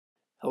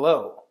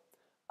Hello,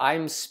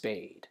 I'm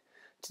Spade.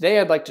 Today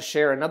I'd like to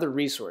share another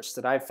resource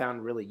that I've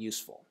found really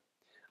useful.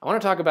 I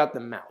want to talk about the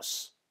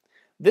mouse.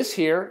 This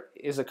here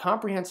is a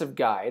comprehensive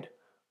guide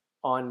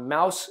on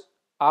mouse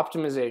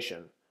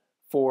optimization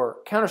for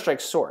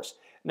Counter-Strike Source.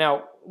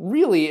 Now,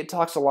 really it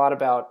talks a lot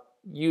about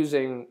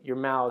using your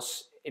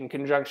mouse in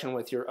conjunction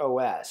with your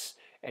OS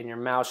and your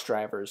mouse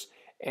drivers,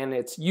 and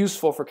it's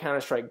useful for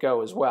Counter-Strike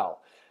Go as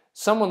well.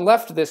 Someone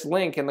left this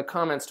link in the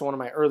comments to one of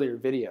my earlier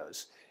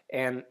videos,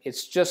 and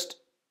it's just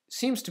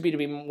seems to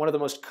be one of the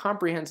most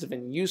comprehensive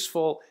and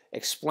useful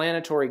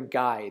explanatory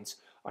guides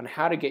on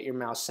how to get your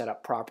mouse set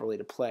up properly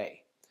to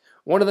play.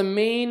 One of the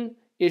main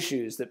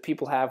issues that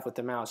people have with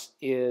the mouse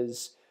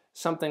is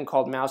something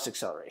called mouse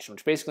acceleration,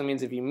 which basically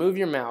means if you move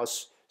your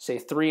mouse, say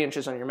 3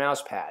 inches on your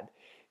mouse pad,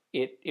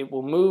 it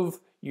will move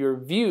your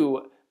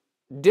view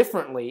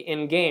differently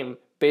in game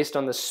based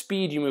on the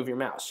speed you move your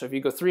mouse. So if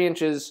you go 3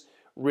 inches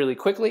really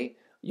quickly,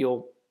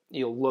 you'll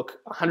look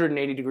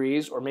 180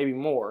 degrees or maybe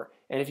more,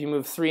 and if you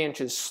move 3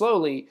 inches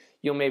slowly,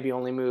 you'll maybe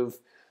only move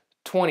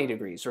 20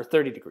 degrees or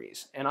 30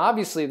 degrees. And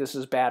obviously this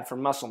is bad for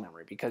muscle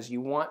memory because you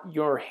want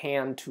your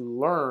hand to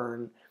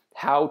learn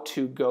how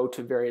to go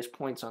to various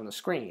points on the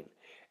screen.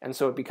 And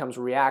so it becomes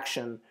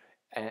reaction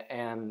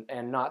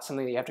and not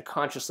something that you have to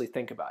consciously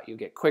think about. You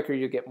get quicker,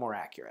 you get more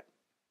accurate.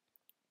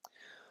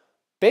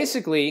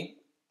 Basically,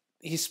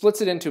 he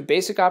splits it into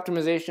basic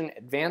optimization,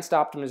 advanced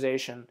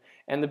optimization,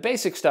 and the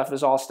basic stuff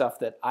is all stuff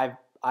that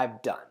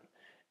I've done.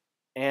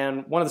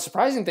 And one of the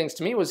surprising things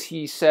to me was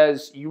he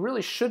says you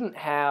really shouldn't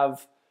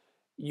have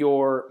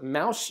your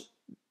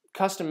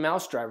custom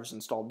mouse drivers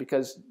installed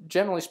because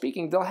generally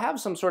speaking, they'll have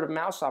some sort of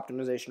mouse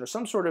optimization or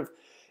some sort of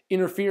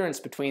interference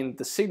between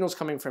the signals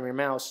coming from your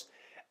mouse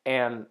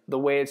and the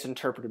way it's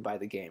interpreted by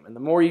the game. And the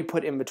more you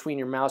put in between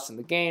your mouse and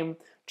the game,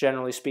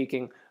 generally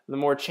speaking, the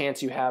more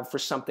chance you have for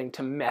something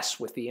to mess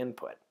with the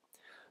input.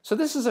 So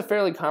this is a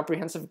fairly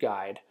comprehensive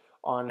guide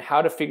on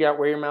how to figure out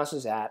where your mouse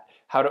is at,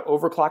 how to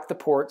overclock the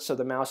port so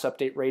the mouse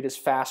update rate is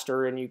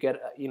faster and you get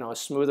a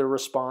smoother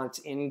response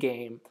in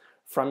game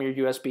from your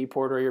USB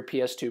port or your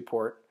PS2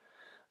 port.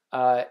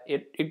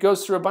 It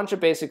goes through a bunch of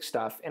basic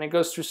stuff, and it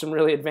goes through some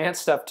really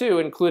advanced stuff too,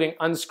 including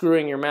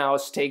unscrewing your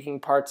mouse, taking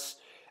parts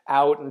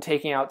out and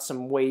taking out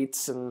some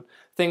weights and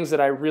things that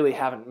I really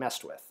haven't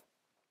messed with.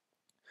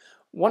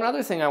 One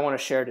other thing I want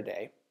to share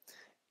today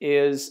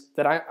is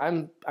that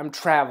I'm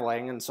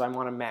traveling, and so I'm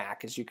on a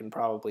Mac, as you can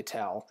probably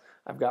tell.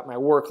 I've got my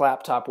work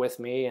laptop with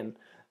me, and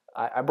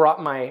I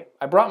brought my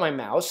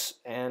mouse,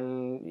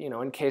 and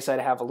in case I'd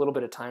have a little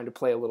bit of time to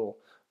play a little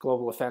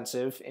Global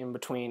Offensive in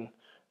between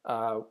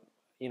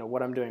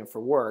what I'm doing for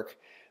work.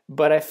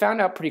 But I found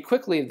out pretty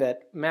quickly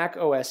that Mac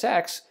OS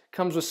X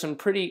comes with some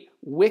pretty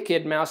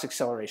wicked mouse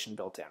acceleration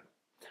built in.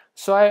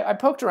 So I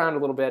poked around a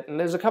little bit, and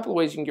there's a couple of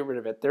ways you can get rid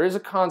of it. There is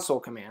a console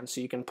command, so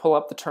you can pull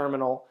up the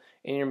terminal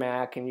in your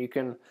Mac and you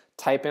can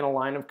type in a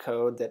line of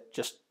code that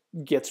just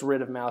gets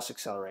rid of mouse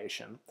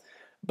acceleration.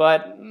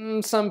 But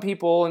some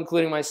people,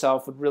 including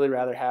myself, would really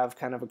rather have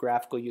kind of a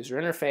graphical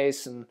user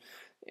interface, and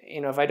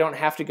if I don't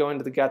have to go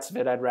into the guts of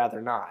it, I'd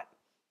rather not.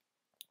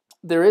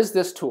 There is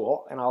this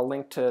tool, and I'll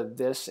link to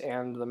this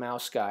and the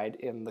mouse guide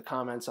in the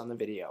comments on the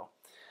video.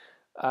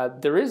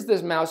 There is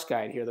this mouse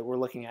guide here that we're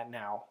looking at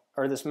now,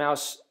 or this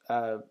mouse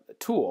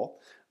tool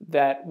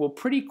that will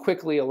pretty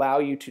quickly allow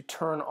you to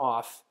turn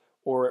off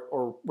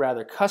or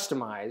rather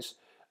customize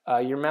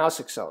your mouse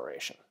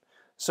acceleration.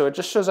 So it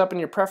just shows up in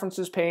your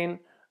preferences pane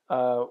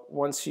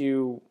once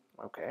you,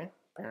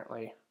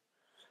 apparently,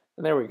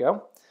 there we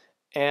go.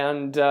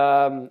 And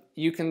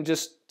you can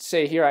just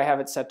say here I have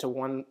it set to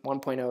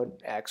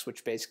 1.0x,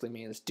 which basically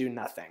means do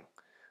nothing.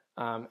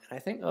 And I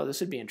think, this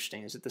would be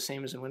interesting. Is it the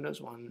same as in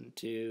Windows? 1,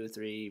 2,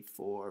 3,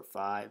 4,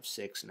 5,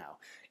 6? No.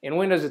 In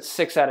Windows, it's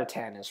 6 out of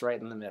 10 is right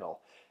in the middle.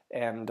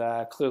 And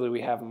clearly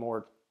we have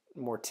more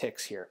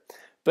ticks here.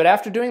 But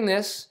after doing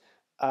this,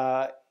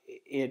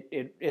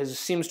 it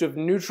seems to have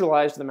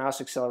neutralized the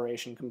mouse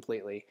acceleration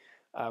completely,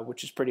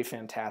 which is pretty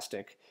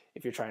fantastic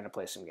if you're trying to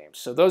play some games.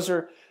 So those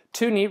are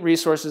two neat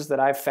resources that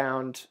I've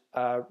found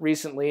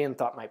recently and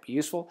thought might be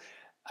useful.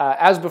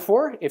 As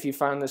before, if you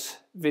found this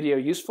video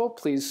useful,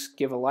 please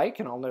give a like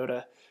and I'll know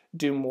to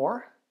do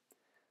more.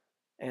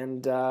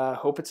 And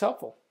hope it's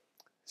helpful.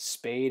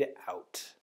 Spade out.